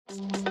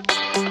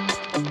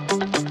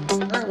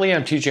Currently,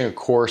 I'm teaching a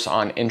course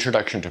on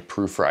Introduction to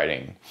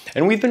Proofwriting,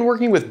 and we've been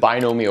working with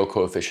binomial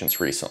coefficients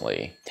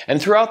recently. And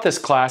throughout this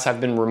class,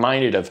 I've been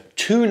reminded of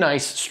two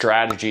nice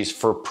strategies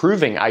for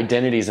proving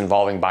identities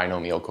involving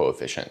binomial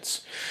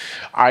coefficients,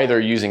 either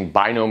using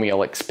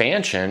binomial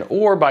expansion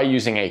or by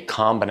using a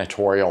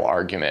combinatorial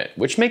argument,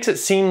 which makes it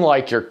seem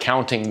like you're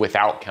counting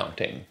without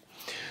counting.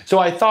 So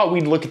I thought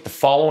we'd look at the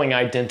following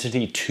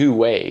identity two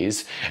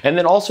ways, and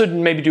then also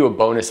maybe do a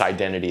bonus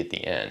identity at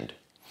the end.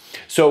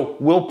 So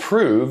we'll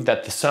prove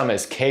that the sum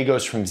as k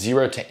goes from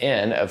 0 to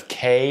n of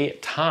k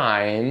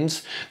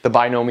times the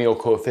binomial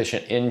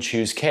coefficient n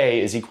choose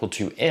k is equal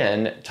to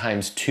n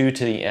times 2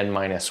 to the n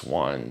minus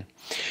 1.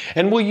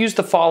 And we'll use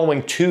the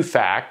following two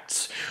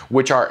facts,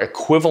 which are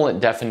equivalent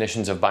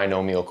definitions of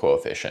binomial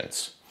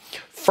coefficients.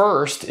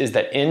 First is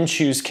that n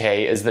choose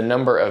k is the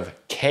number of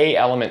k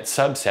element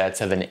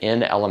subsets of an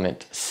n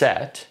element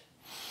set.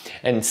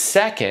 And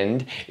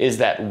second is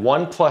that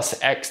 1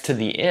 plus x to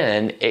the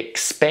n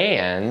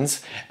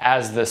expands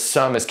as the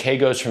sum as k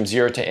goes from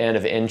 0 to n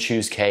of n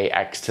choose k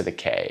x to the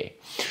k.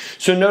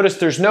 So notice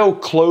there's no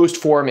closed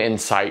form in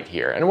sight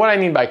here. And what I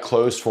mean by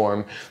closed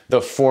form,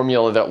 the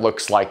formula that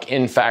looks like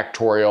n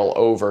factorial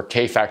over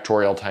k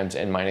factorial times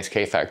n minus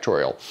k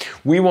factorial.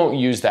 We won't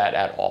use that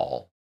at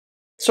all.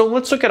 So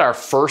let's look at our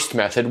first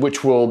method,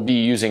 which will be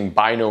using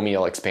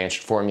binomial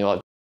expansion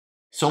formula.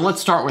 So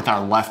let's start with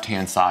our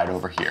left-hand side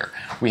over here.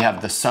 We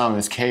have the sum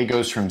as k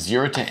goes from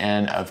 0 to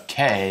n of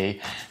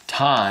k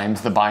times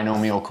the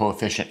binomial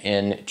coefficient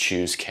n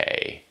choose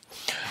k.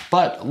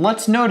 But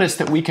let's notice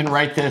that we can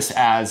write this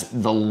as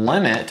the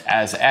limit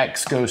as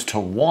x goes to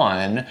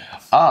 1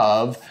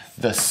 of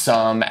the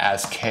sum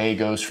as k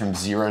goes from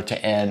 0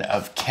 to n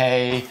of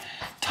k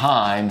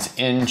times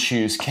n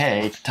choose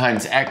k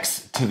times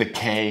x to the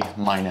k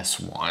minus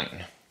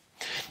 1.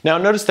 Now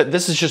notice that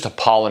this is just a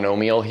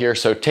polynomial here,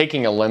 so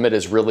taking a limit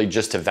is really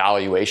just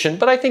evaluation,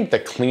 but I think the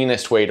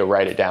cleanest way to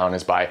write it down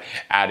is by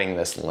adding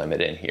this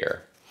limit in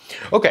here.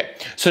 Okay,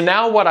 so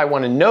now what I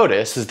want to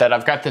notice is that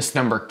I've got this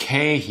number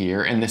k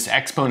here and this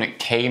exponent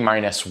k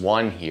minus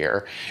 1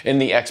 here in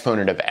the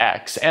exponent of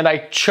x, and I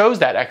chose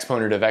that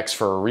exponent of x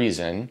for a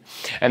reason,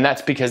 and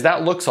that's because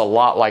that looks a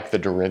lot like the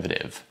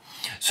derivative.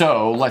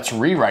 So let's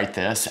rewrite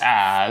this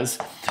as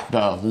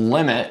the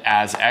limit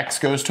as x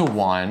goes to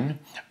 1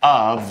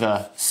 of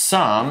the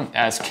sum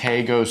as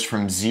k goes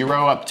from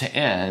 0 up to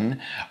n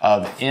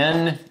of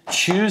n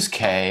choose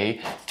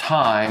k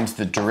times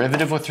the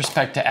derivative with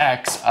respect to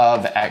x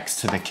of x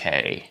to the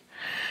k.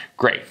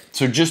 Great.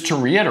 So just to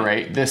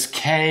reiterate, this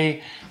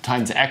k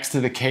times x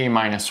to the k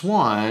minus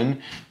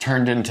 1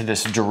 turned into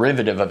this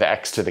derivative of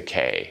x to the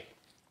k.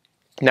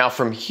 Now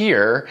from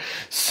here,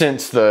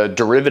 since the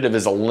derivative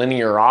is a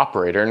linear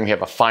operator and we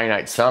have a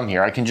finite sum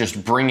here, I can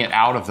just bring it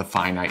out of the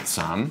finite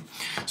sum.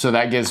 So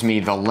that gives me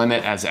the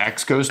limit as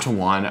x goes to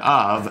 1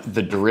 of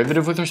the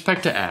derivative with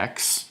respect to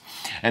x.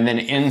 And then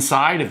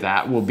inside of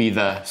that will be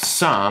the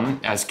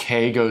sum as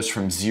k goes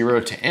from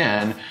 0 to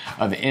n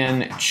of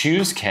n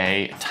choose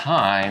k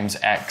times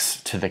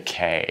x to the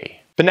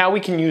k. But now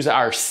we can use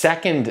our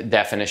second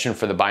definition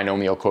for the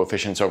binomial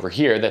coefficients over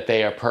here, that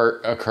they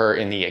occur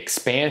in the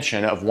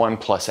expansion of 1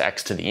 plus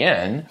x to the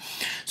n.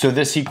 So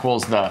this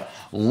equals the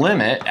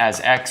limit as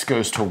x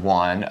goes to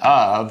 1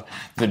 of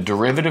the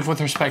derivative with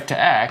respect to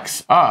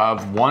x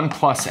of 1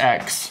 plus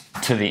x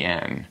to the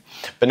n.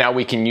 But now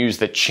we can use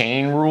the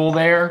chain rule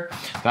there.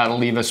 That'll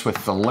leave us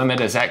with the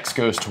limit as x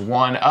goes to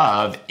 1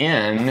 of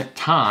n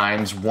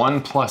times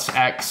 1 plus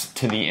x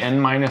to the n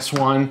minus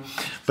 1.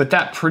 But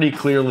that pretty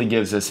clearly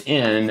gives us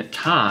n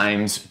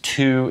times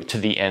 2 to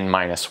the n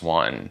minus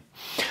 1.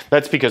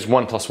 That's because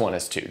 1 plus 1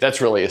 is 2.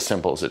 That's really as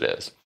simple as it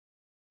is.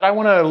 I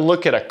want to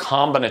look at a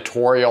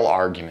combinatorial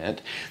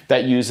argument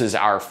that uses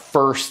our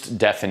first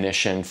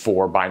definition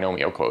for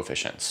binomial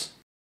coefficients.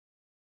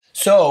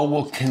 So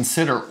we'll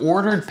consider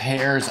ordered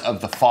pairs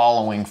of the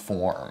following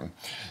form.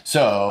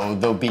 So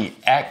there'll be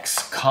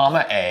x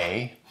comma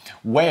a,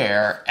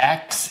 where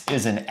x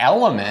is an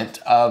element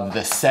of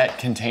the set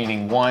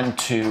containing 1,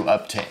 2,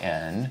 up to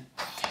n.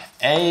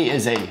 A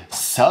is a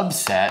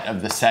subset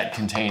of the set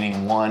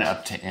containing 1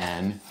 up to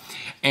n.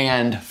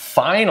 And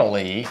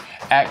finally,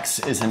 x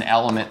is an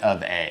element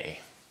of a.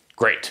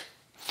 Great.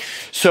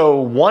 So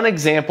one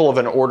example of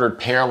an ordered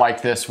pair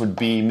like this would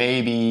be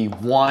maybe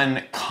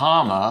 1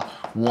 comma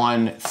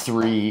 1,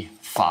 3,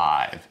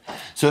 5.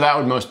 So that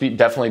would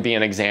definitely be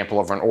an example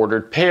of an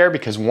ordered pair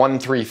because 1,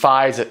 3,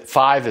 5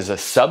 is a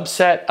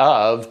subset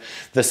of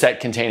the set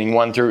containing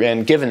 1 through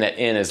n, given that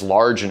n is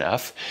large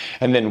enough.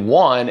 And then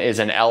 1 is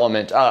an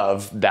element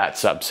of that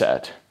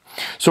subset.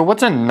 So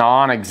what's a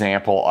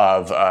non-example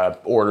of an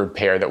ordered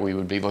pair that we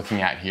would be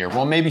looking at here?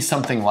 Well, maybe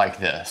something like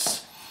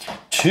this.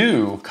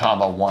 2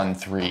 comma 1,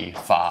 3,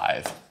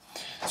 5.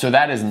 So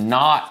that is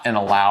not an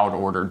allowed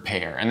ordered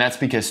pair, and that's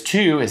because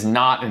 2 is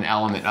not an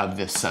element of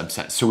this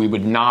subset, so we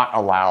would not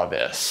allow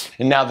this.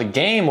 And now the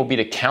game will be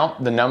to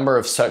count the number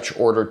of such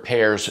ordered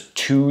pairs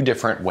two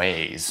different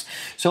ways.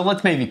 So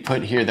let's maybe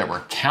put here that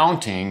we're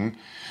counting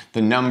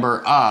the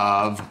number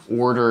of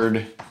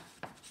ordered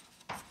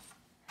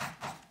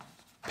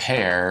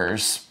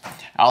pairs,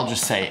 I'll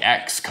just say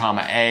x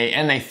comma a,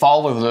 and they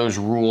follow those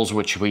rules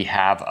which we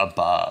have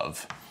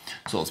above.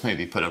 So let's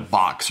maybe put a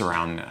box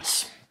around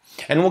this.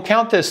 And we'll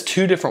count this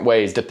two different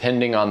ways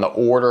depending on the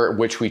order at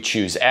which we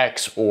choose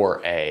x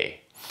or a.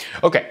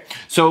 Okay,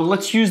 so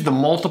let's use the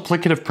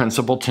multiplicative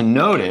principle to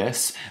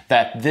notice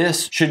that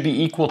this should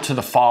be equal to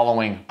the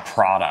following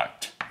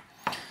product.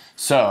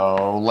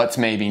 So let's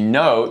maybe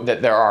note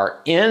that there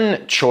are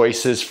n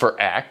choices for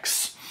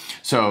x.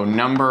 So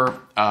number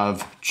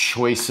of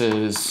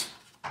choices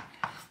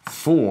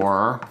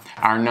for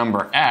our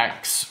number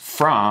x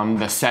from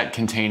the set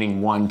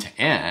containing 1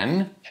 to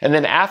n. And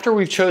then after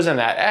we've chosen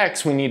that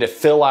x, we need to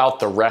fill out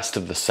the rest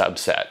of the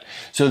subset.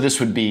 So this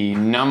would be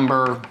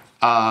number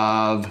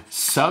of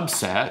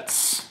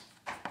subsets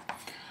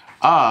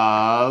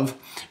of,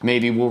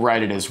 maybe we'll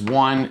write it as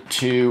 1,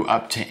 2,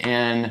 up to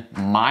n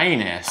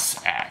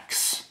minus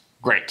x.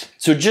 Great.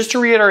 So just to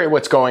reiterate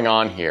what's going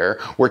on here,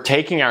 we're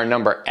taking our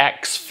number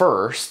x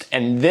first,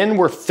 and then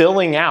we're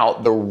filling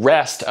out the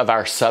rest of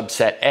our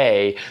subset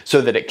A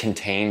so that it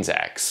contains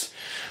x.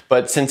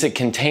 But since it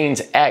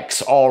contains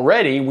x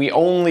already, we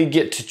only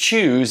get to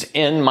choose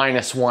n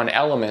minus 1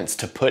 elements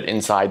to put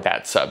inside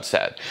that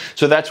subset.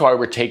 So that's why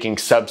we're taking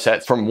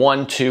subsets from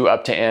 1, 2,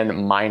 up to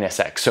n minus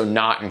x, so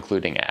not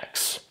including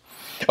x.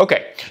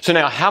 Okay, so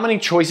now how many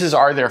choices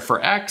are there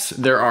for x?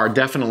 There are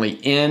definitely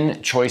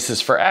n choices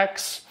for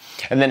x.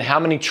 And then how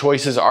many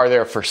choices are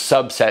there for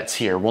subsets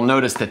here? We'll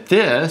notice that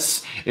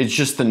this is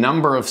just the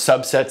number of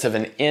subsets of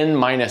an n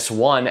minus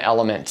 1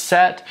 element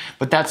set,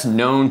 but that's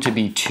known to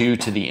be 2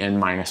 to the n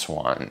minus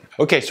 1.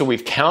 Okay, so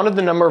we've counted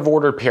the number of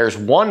ordered pairs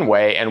one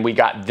way, and we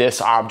got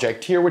this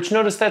object here, which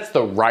notice that's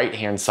the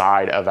right-hand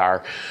side of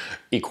our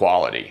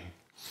equality.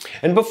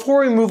 And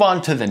before we move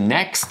on to the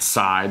next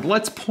side,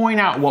 let's point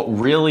out what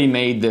really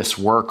made this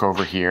work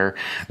over here.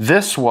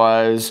 This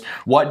was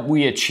what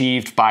we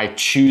achieved by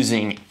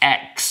choosing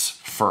x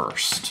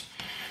first.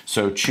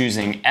 So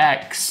choosing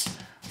x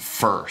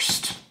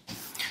first.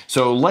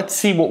 So let's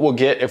see what we'll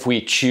get if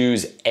we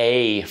choose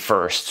a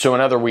first. So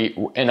in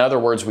other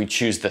words, we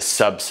choose the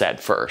subset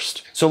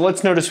first. So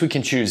let's notice we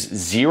can choose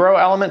 0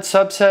 element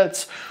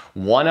subsets,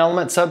 1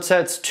 element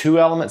subsets, 2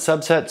 element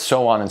subsets,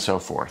 so on and so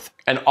forth.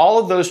 And all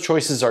of those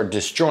choices are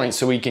disjoint,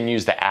 so we can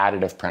use the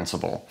additive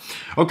principle.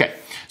 Okay,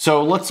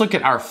 so let's look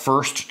at our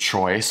first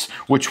choice,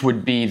 which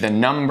would be the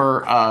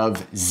number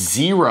of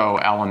 0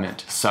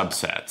 element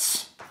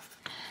subsets.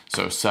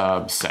 So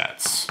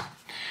subsets.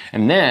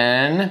 And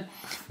then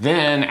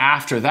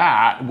after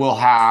that, we'll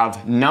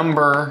have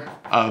number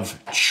of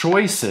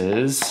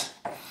choices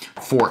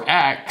for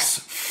x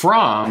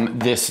from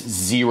this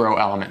 0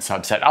 element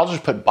subset. I'll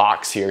just put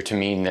box here to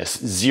mean this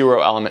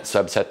 0 element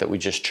subset that we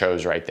just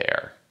chose right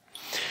there.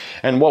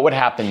 And what would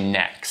happen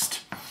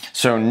next?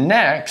 So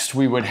next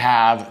we would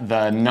have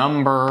the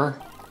number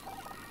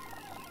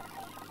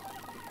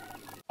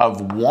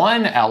of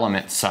 1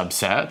 element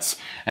subsets,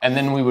 and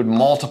then we would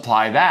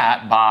multiply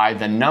that by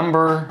the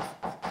number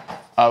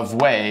of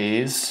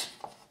ways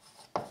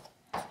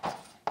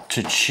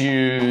to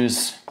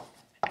choose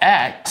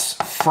x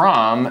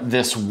from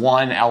this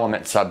 1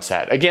 element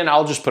subset. Again,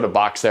 I'll just put a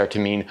box there to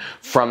mean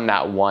from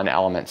that 1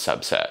 element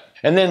subset.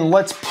 And then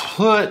let's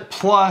put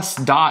plus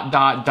dot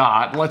dot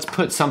dot, let's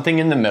put something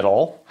in the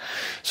middle.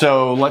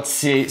 So let's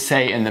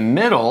say in the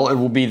middle, it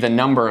will be the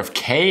number of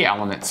k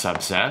element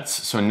subsets.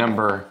 So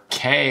number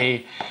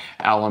k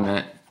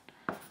element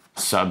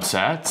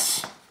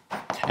subsets.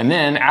 And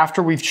then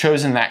after we've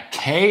chosen that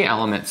k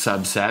element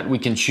subset, we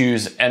can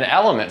choose an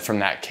element from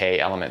that k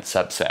element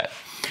subset.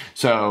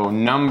 So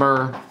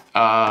number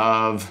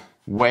of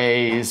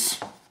ways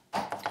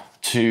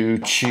to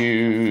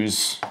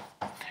choose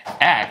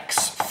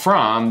x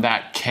from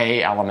that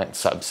k element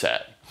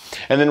subset.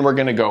 And then we're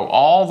gonna go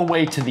all the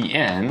way to the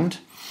end.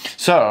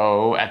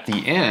 So at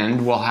the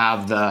end, we'll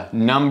have the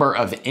number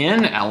of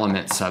n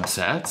element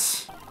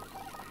subsets.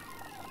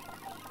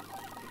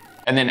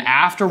 And then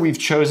after we've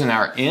chosen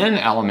our n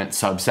element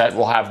subset,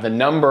 we'll have the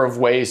number of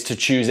ways to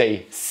choose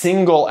a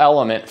single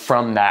element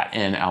from that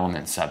n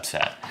element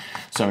subset.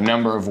 So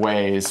number of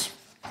ways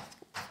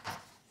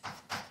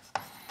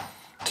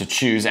to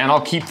choose, and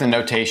I'll keep the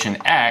notation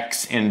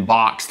x in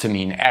box to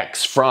mean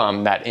x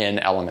from that n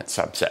element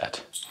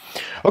subset.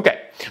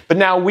 Okay, but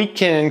now we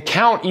can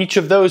count each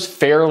of those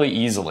fairly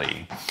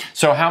easily.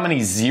 So how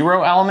many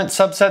 0 element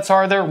subsets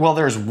are there? Well,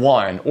 there's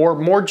 1, or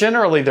more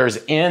generally, there's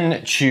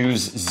n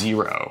choose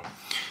 0.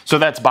 So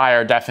that's by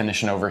our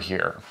definition over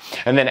here.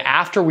 And then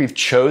after we've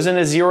chosen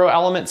a 0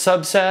 element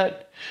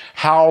subset,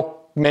 how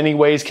many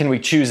ways can we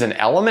choose an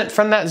element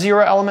from that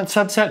 0 element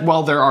subset?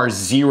 Well, there are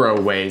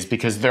 0 ways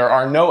because there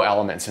are no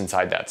elements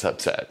inside that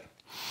subset.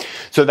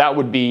 So that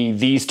would be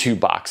these two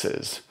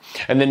boxes.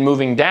 And then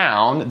moving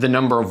down, the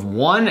number of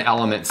 1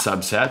 element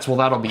subsets, well,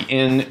 that'll be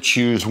n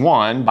choose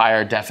 1 by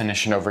our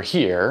definition over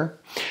here.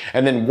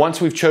 And then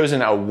once we've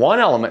chosen a 1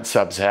 element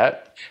subset,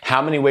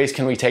 how many ways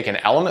can we take an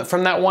element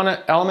from that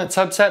 1 element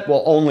subset?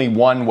 Well, only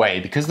one way,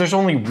 because there's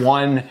only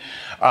one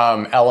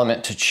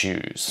element to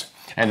choose.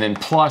 And then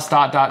plus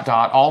dot dot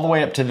dot all the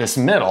way up to this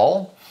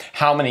middle.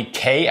 How many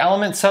k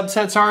element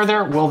subsets are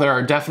there? Well, there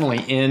are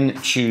definitely n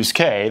choose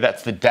k.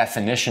 That's the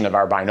definition of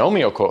our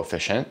binomial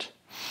coefficient.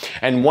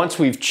 And once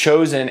we've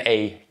chosen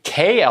a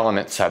k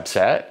element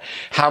subset,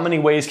 how many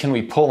ways can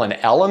we pull an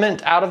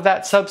element out of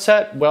that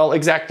subset? Well,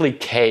 exactly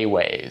k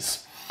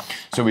ways.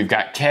 So we've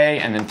got k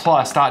and then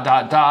plus ...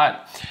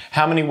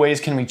 How many ways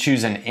can we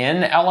choose an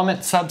n element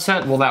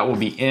subset? Well, that will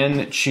be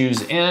n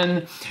choose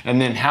n.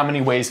 And then how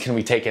many ways can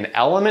we take an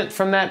element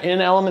from that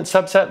n element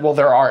subset? Well,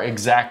 there are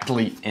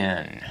exactly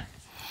n.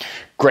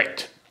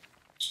 Great.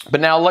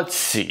 But now let's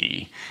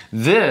see.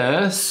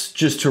 This,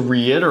 just to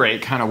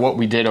reiterate kind of what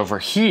we did over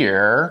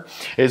here,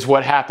 is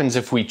what happens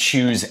if we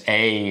choose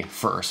A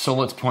first. So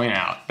let's point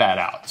that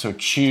out. So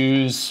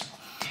choose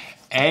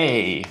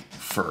A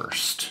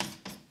first.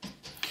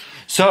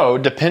 So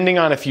depending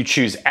on if you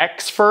choose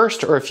X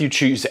first or if you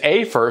choose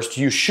A first,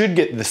 you should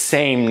get the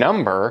same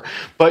number,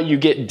 but you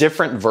get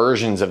different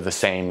versions of the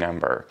same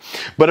number.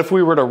 But if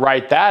we were to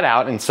write that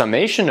out in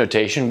summation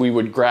notation, we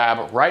would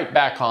grab right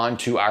back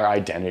onto our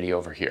identity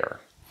over here.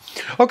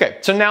 Okay,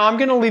 so now I'm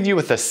gonna leave you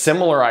with a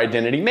similar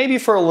identity, maybe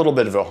for a little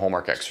bit of a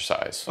homework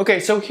exercise. Okay,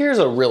 so here's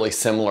a really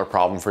similar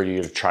problem for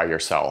you to try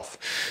yourself.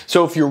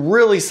 So if you're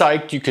really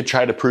psyched, you could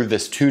try to prove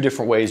this 2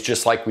 different ways,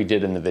 just like we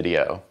did in the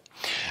video.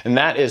 And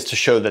that is to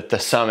show that the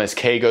sum as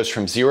k goes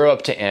from 0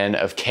 up to n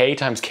of k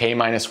times k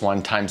minus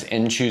 1 times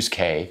n choose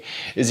k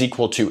is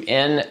equal to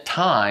n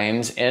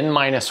times n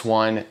minus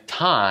 1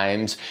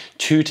 times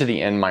 2 to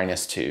the n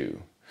minus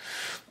 2.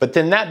 But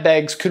then that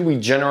begs, could we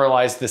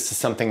generalize this to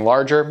something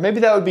larger? Maybe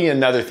that would be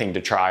another thing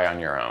to try on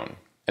your own.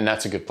 And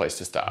that's a good place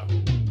to stop.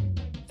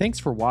 Thanks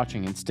for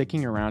watching and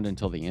sticking around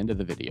until the end of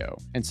the video.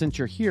 And since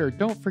you're here,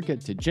 don't forget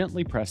to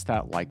gently press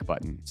that like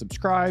button,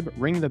 subscribe,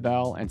 ring the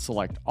bell, and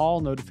select all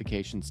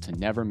notifications to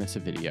never miss a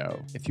video.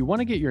 If you want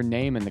to get your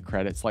name in the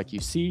credits like you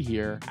see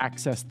here,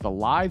 access the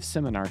live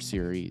seminar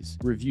series,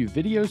 review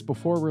videos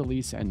before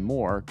release, and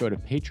more, go to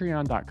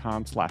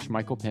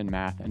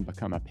patreon.com/michaelpennmath and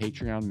become a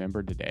Patreon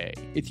member today.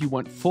 If you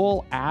want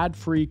full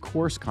ad-free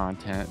course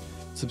content,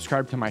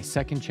 subscribe to my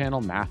second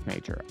channel, Math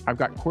Major. I've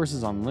got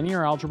courses on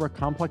linear algebra,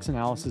 complex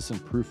analysis, and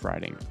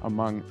proofwriting,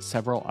 among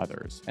several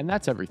others. And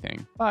that's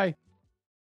everything. Bye.